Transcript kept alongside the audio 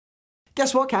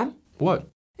Guess what, Cam? What?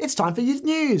 It's time for youth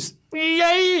news.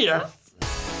 Yeah!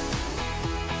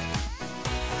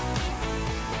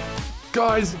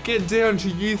 Guys, get down to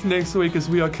youth next week as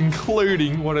we are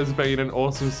concluding what has been an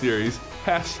awesome series.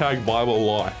 Hashtag Bible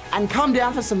Life. And come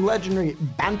down for some legendary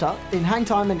banter in hang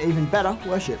time and even better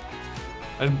worship.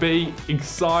 And be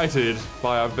excited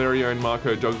by our very own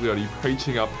Marco Jogliotti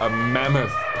preaching up a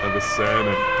mammoth of a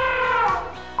sermon.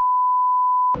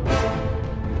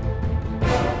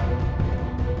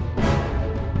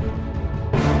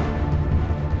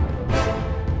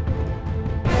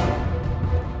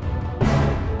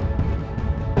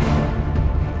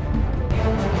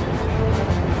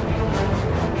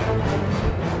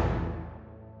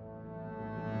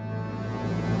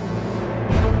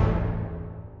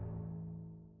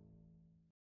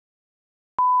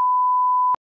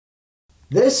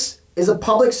 This is a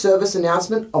public service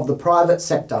announcement of the private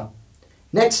sector.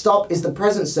 Next stop is the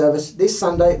present service this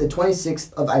Sunday, the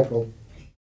 26th of April.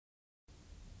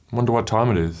 Wonder what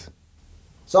time it is.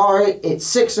 Sorry, it's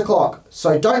 6 o'clock,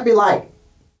 so don't be late.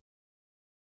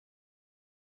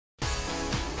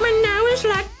 When I was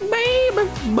like, baby,